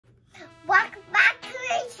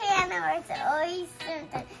pretty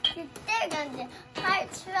soon. They're going to do part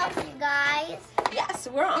 12, you guys. Yes,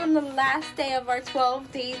 we're on the last day of our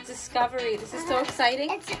 12-day discovery. This is so exciting.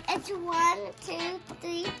 It's 1, 2,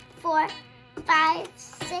 3, 4, 5,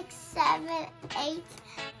 6, 7, 8,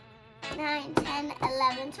 9, 10,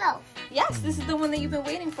 11, 12. Yes, this is the one that you've been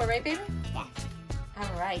waiting for, right, baby? Yes.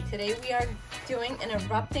 All right, today we are doing an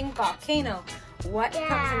erupting volcano. What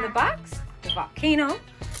comes in the box? The volcano.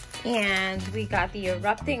 And we got the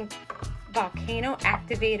erupting volcano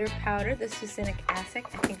activator powder, the succinic acid.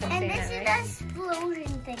 I think I'm saying that right. And this is the explosion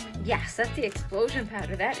thing. Yes, that's the explosion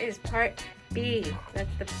powder. That is part B. That's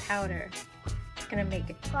the powder. It's gonna make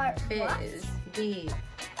it Part fizz. what? B.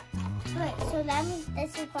 Wait, so that means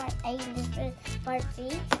this is part A and this is part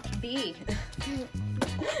C? B.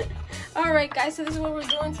 All right, guys, so this is what we're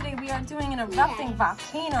doing today. We are doing an erupting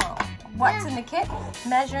volcano. What's in the kit?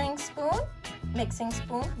 Measuring spoon, mixing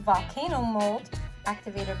spoon, volcano mold,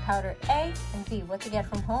 activator powder A, and B. What to get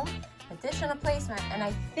from home? Additional placemat. And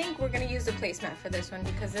I think we're going to use the placemat for this one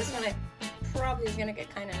because this one probably is going to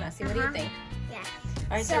get kind of messy. What do you think? Yeah.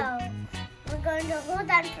 All right, so we're going to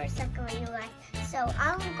hold on for a second, you guys. So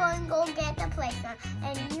I'm going to go get the placemat,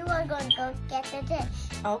 and you are going to go get the dish.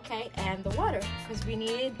 Okay, and the water, because we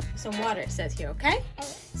need some water, it says here, okay?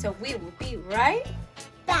 So we will be right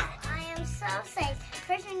back. I am so excited.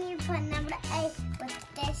 First, we need to put number A with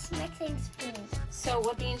this mixing spoon. So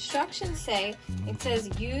what the instructions say, it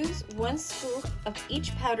says use 1 scoop of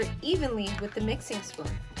each powder evenly with the mixing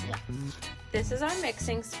spoon. Yeah. This is our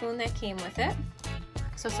mixing spoon that came with it.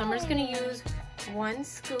 So Summer's going to use 1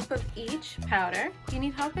 scoop of each powder. Do you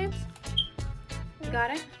need help, babes? You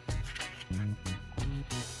got it? And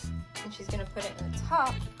she's going to put it in the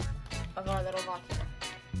top of our little volcano.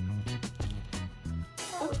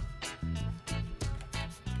 Oh.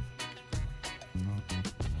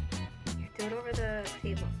 Do it over the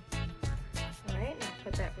table. All right, now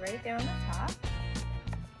put that right down the top.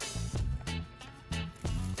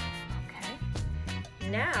 Okay.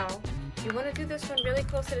 Now, you want to do this one really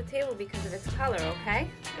close to the table because of its color, okay?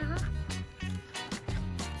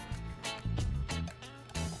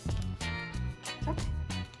 Okay.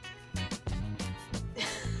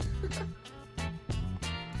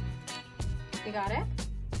 You got it?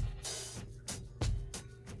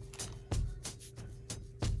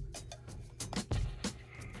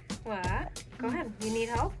 What? Go ahead. You need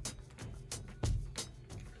help?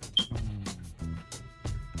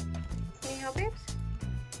 Need help, babes?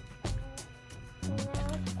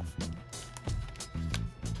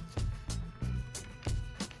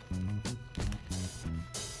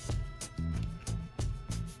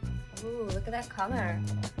 Ooh, look at that color.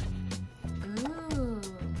 Ooh.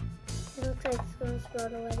 It looks like it's going to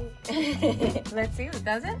explode already. Let's see,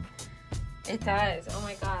 does it? It does. Oh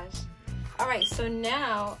my gosh. All right, so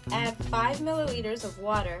now add 5 milliliters of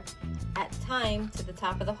water at time to the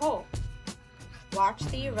top of the hole. Watch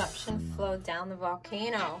the eruption flow down the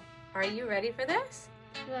volcano. Are you ready for this?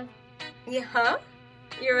 Yeah. Yeah, huh?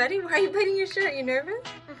 You ready? Why are you biting your shirt? You nervous?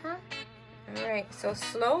 Uh-huh. All right, so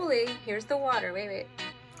slowly, here's the water. Wait.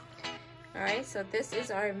 All right, so this is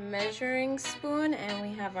our measuring spoon and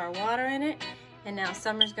we have our water in it. And now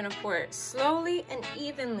Summer's gonna pour it slowly and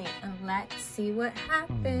evenly. And let's see what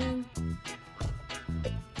happens.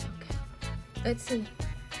 Okay, let's see.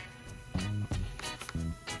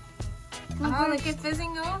 Oh, look, it's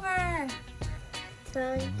fizzing over. It's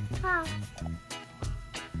going to pop.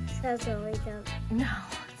 So it's going to No,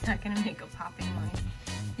 it's not gonna make a popping noise.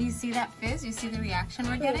 Do you see that fizz? You see the reaction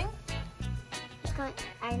we're getting?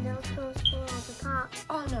 I know it's going to explode on the top.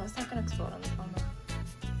 Oh no, it's not gonna explode on the phone.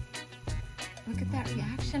 Look at that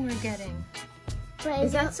reaction we're getting. But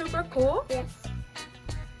Is that super cool? Yes.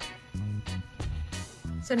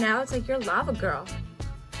 So now it's like you're lava girl.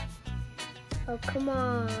 Oh, come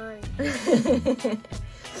on.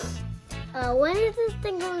 When is this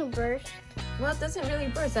thing going to burst? Well, it doesn't really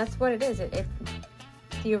burst. That's what it is.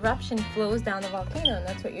 The eruption flows down the volcano, and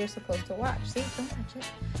that's what you're supposed to watch. See, don't touch it.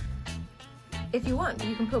 If you want,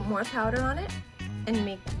 you can put more powder on it and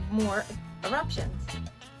make more eruptions.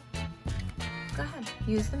 Go ahead,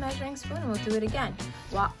 use the measuring spoon and we'll do it again.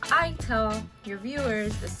 While I tell your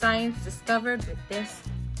viewers the science discovered with this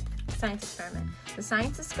science experiment. The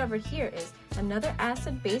science discovered here is another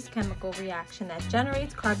acid-base chemical reaction that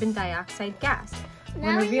generates carbon dioxide gas.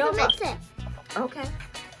 Now we need to mix it. Okay.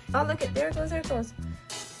 Oh, look at, there it goes.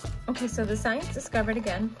 Okay, so the science discovered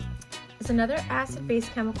again is another acid-base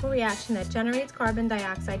chemical reaction that generates carbon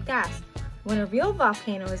dioxide gas. When a real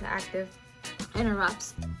volcano is active and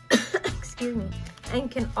erupts, excuse me, and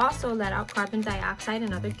can also let out carbon dioxide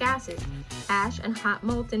and other gases, ash and hot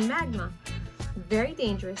molten magma. very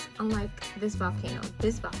dangerous, unlike this volcano.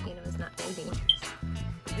 This volcano is not very dangerous.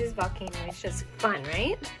 This volcano is just fun,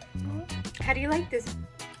 right? How do you like this?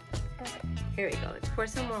 Here we go. Let's pour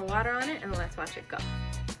some more water on it and let's watch it go.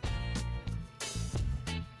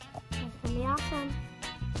 That's gonna be awesome.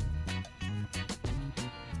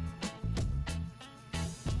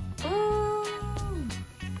 Ooh.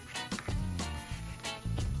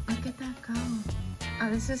 Look at that go. Oh,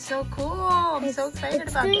 this is so cool. I'm so excited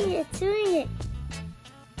about this. It's doing it.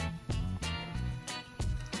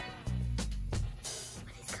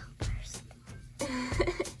 Let's go first.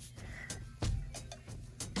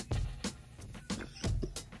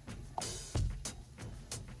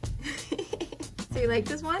 So you like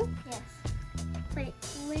this one? Yes. Wait,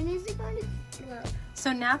 when is it going to blow?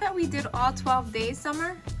 So now that we did all 12 days,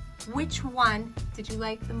 Summer, which one did you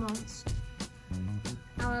like the most?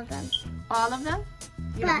 All of them. All of them?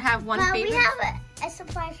 You don't have one favorite? We have a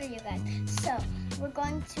surprise for you guys. So, we're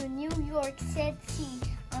going to New York City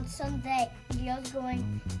on Sunday. Leo's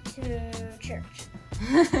going to church.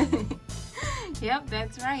 Yep,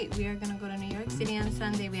 that's right. We are going to go to New York City on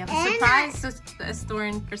Sunday. We have a surprise store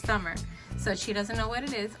in for Summer. So she doesn't know what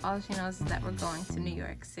it is. All she knows is that we're going to New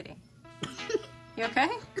York City. You okay?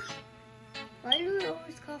 Why do we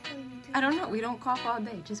always cough when we do? I don't know. We don't cough all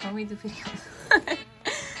day, just when we do videos.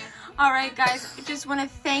 All right, guys. I just want to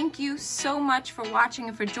thank you so much for watching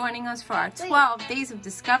and for joining us for our 12 days of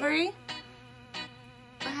discovery.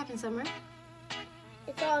 What happened, Summer?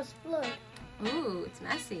 It's all exploded. Ooh, it's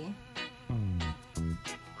messy.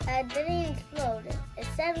 It didn't explode. It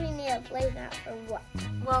said we need a placemat for what?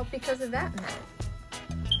 Well, because of that mess.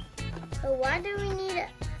 So why do we need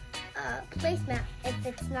a placemat if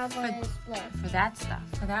it's not going to explode? For that stuff,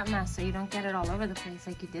 for that mess, so you don't get it all over the place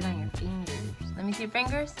like you did on your fingers. Let me see your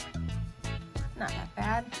fingers. Not that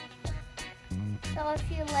bad. So if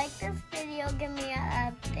you like this video, give me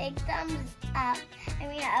a big thumbs up. I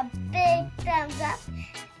mean a big thumbs up.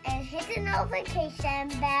 And hit the notification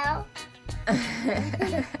bell.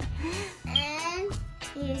 And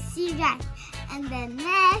we'll see you guys in the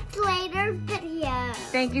next later video.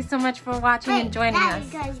 Thank you so much for watching and joining us.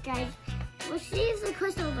 Guys. We'll see if the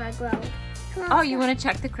crystals are glowing. Oh, you want to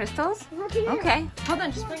check the crystals? Look at Okay. Hold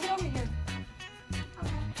on, just bring it over here.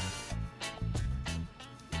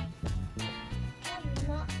 They're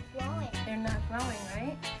not glowing. They're not glowing,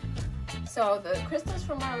 right? So the crystals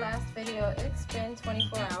from our last video, it's been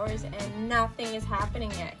 24 hours and nothing is happening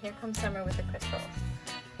yet. Here comes Summer with the crystals.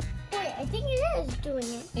 Wait, I think it is doing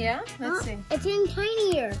it. Yeah? Let's see. It's getting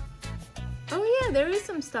tinier. Oh yeah, there is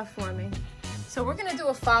some stuff forming. So we're gonna do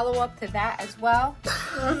a follow-up to that as well.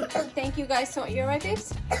 Thank you guys so much. You alright,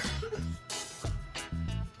 babes?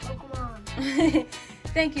 Oh, come on.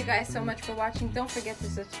 Thank you guys so much for watching. Don't forget to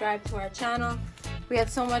subscribe to our channel. We had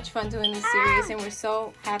so much fun doing this series and we're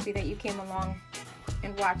so happy that you came along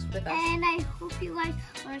and watched with us. And I hope you guys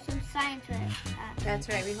learned some science with us. That's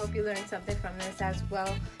right. We hope you learned something from this as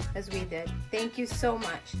well as we did. Thank you so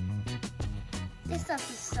much. This stuff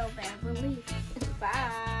is so bad, believe me.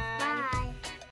 Bye.